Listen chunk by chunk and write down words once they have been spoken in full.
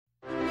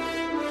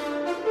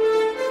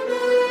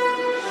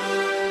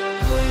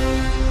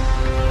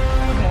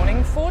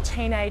Four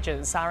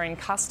teenagers are in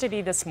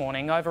custody this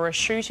morning over a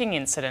shooting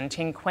incident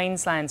in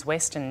Queensland's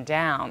Western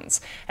Downs.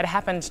 It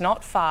happened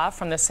not far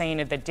from the scene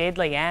of the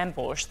deadly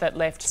ambush that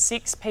left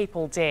 6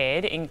 people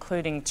dead,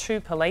 including 2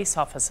 police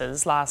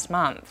officers last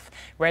month.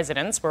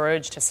 Residents were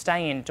urged to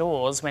stay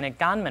indoors when a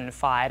gunman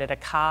fired at a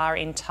car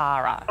in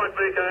Tara. Shots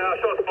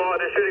fired,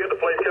 they're shooting at the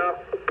police car.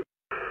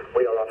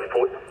 We are on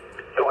foot.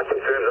 So I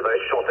confirm that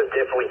those shots are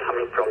definitely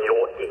coming from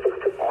your east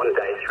on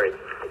Day Street.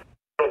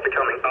 Shots are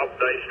coming up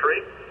Day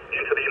Street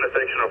into the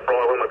intersection of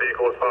Fry where my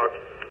vehicle is parked.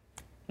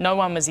 No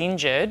one was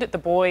injured. The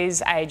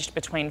boys aged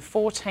between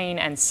 14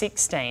 and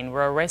 16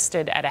 were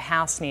arrested at a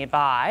house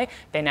nearby.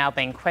 They're now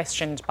being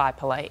questioned by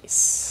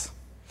police.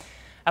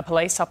 A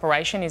police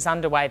operation is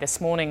underway this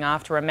morning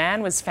after a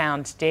man was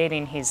found dead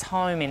in his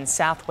home in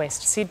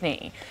southwest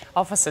Sydney.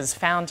 Officers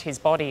found his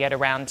body at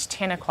around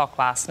 10 o'clock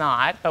last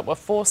night but were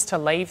forced to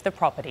leave the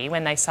property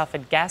when they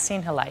suffered gas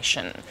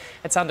inhalation.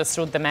 It's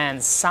understood the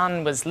man's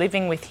son was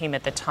living with him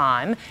at the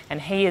time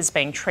and he is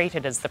being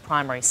treated as the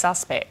primary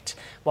suspect.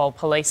 While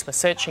police were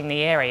searching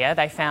the area,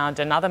 they found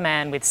another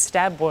man with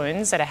stab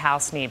wounds at a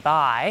house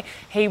nearby.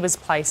 He was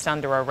placed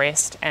under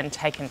arrest and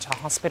taken to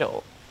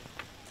hospital.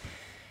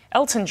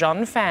 Elton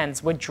John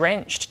fans were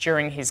drenched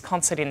during his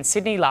concert in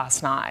Sydney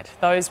last night.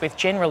 Those with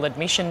general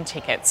admission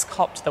tickets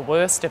copped the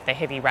worst of the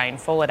heavy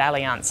rainfall at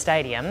Allianz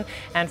Stadium,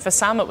 and for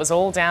some it was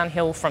all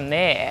downhill from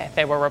there.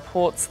 There were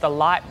reports the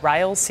light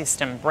rail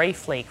system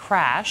briefly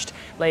crashed,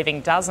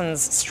 leaving dozens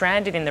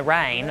stranded in the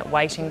rain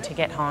waiting to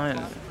get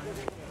home.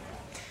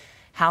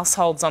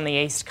 Households on the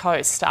East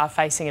Coast are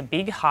facing a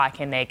big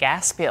hike in their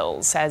gas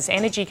bills as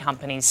energy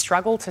companies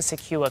struggle to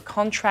secure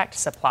contract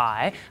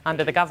supply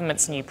under the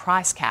government's new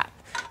price cap.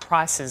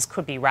 Prices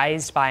could be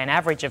raised by an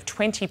average of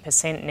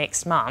 20%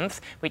 next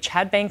month, which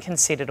had been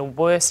considered a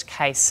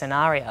worst-case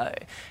scenario.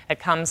 It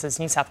comes as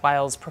New South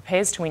Wales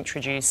prepares to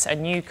introduce a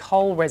new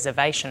coal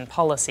reservation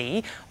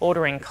policy,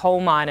 ordering coal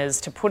miners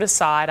to put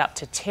aside up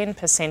to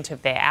 10%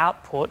 of their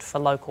output for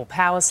local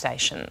power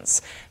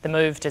stations. The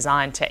move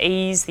designed to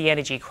ease the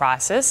energy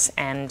crisis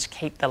and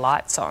keep the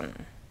lights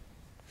on.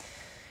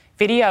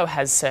 Video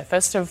has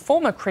surfaced of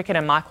former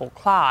cricketer Michael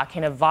Clarke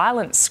in a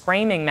violent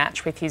screaming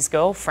match with his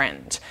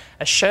girlfriend.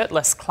 A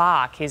shirtless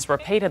Clarke is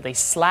repeatedly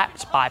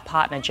slapped by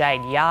partner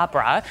Jade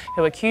Yarborough,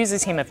 who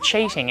accuses him of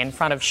cheating in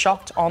front of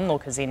shocked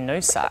onlookers in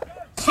Noosa.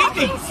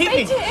 Hit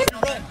me!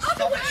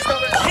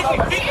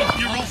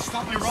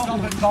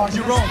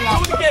 You're wrong.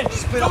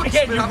 Do it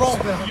again. You're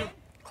wrong.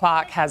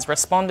 Clarke has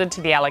responded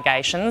to the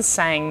allegations,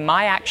 saying,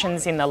 "My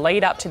actions in the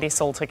lead up to this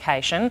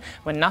altercation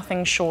were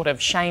nothing short of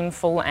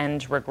shameful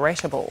and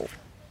regrettable."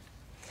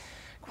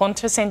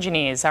 Qantas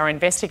engineers are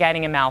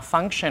investigating a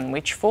malfunction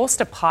which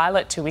forced a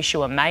pilot to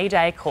issue a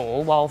mayday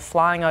call while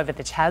flying over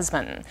the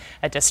Tasman.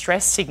 A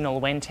distress signal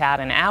went out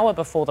an hour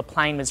before the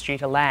plane was due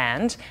to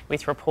land,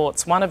 with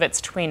reports one of its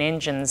twin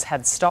engines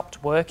had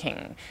stopped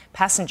working.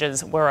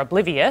 Passengers were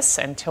oblivious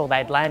until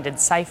they'd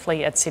landed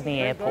safely at Sydney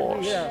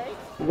Airport.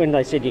 When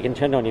they said you can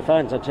turn on your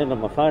phones, I turned on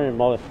my phone and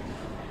my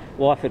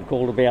wife had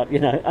called about,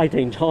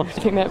 18 times. I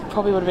think that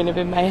probably would have been a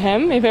bit of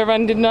mayhem if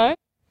everyone did know.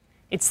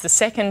 It's the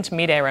second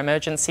mid-air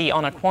emergency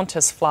on a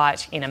Qantas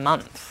flight in a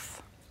month.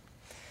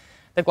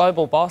 The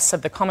global boss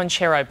of the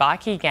Comanchero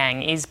bikie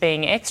gang is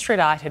being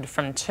extradited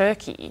from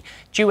Turkey.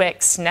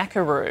 Juex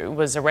Nakaru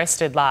was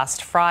arrested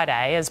last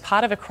Friday as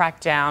part of a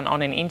crackdown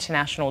on an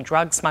international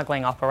drug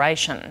smuggling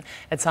operation.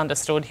 It's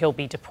understood he'll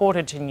be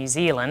deported to New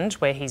Zealand,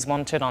 where he's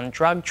wanted on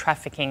drug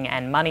trafficking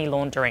and money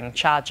laundering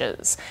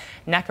charges.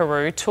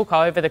 Nakaru took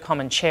over the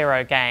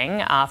Comanchero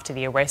gang after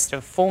the arrest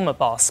of former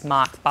boss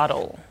Mark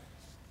Buddle.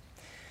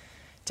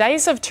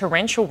 Days of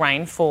torrential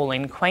rainfall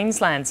in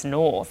Queensland's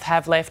north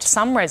have left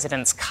some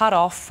residents cut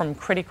off from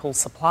critical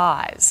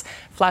supplies.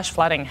 Flash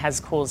flooding has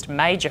caused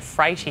major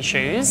freight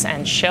issues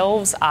and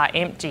shelves are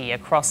empty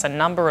across a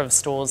number of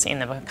stores in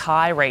the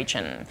Mackay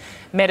region.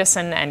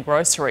 Medicine and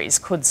groceries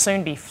could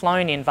soon be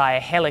flown in via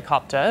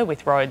helicopter,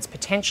 with roads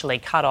potentially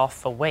cut off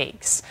for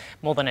weeks.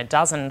 More than a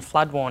dozen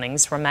flood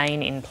warnings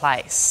remain in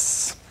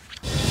place.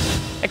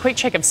 A quick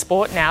check of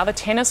sport now. The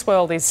tennis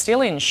world is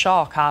still in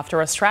shock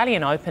after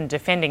Australian Open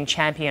defending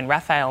champion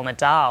Rafael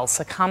Nadal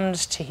succumbed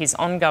to his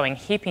ongoing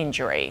hip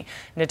injury.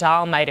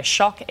 Nadal made a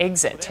shock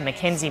exit to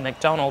Mackenzie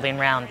McDonald in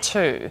round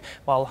 2,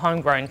 while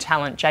homegrown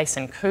talent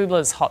Jason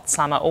Kubler's hot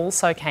summer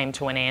also came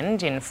to an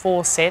end in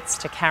 4 sets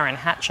to Karen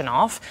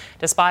Khachanov,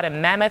 despite a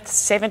mammoth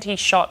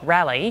 70-shot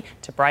rally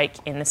to break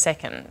in the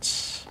second.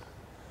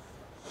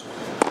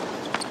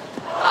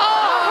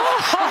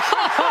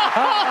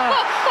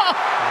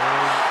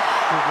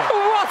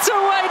 What a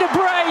way to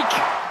break!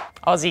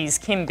 Aussies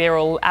Kim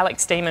Birrell,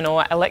 Alex de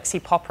Minaur, Alexei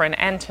Popyrin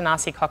and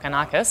Thanasi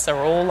Kokkinakis are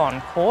all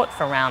on court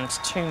for round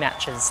 2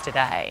 matches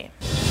today.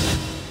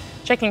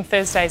 Checking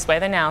Thursday's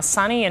weather now,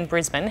 sunny in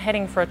Brisbane,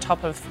 heading for a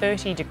top of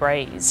 30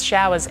 degrees.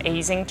 Showers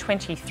easing,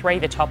 23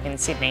 the top in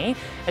Sydney.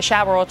 A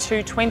shower or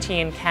two, 20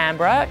 in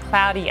Canberra,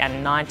 cloudy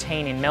and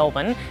 19 in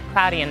Melbourne,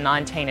 cloudy and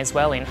 19 as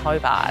well in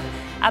Hobart.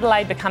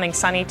 Adelaide becoming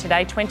sunny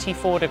today,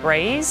 24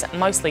 degrees,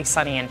 mostly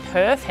sunny in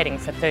Perth, heading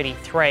for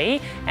 33,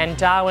 and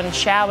Darwin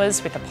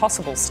showers with a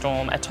possible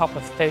storm, a top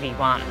of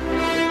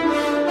 31.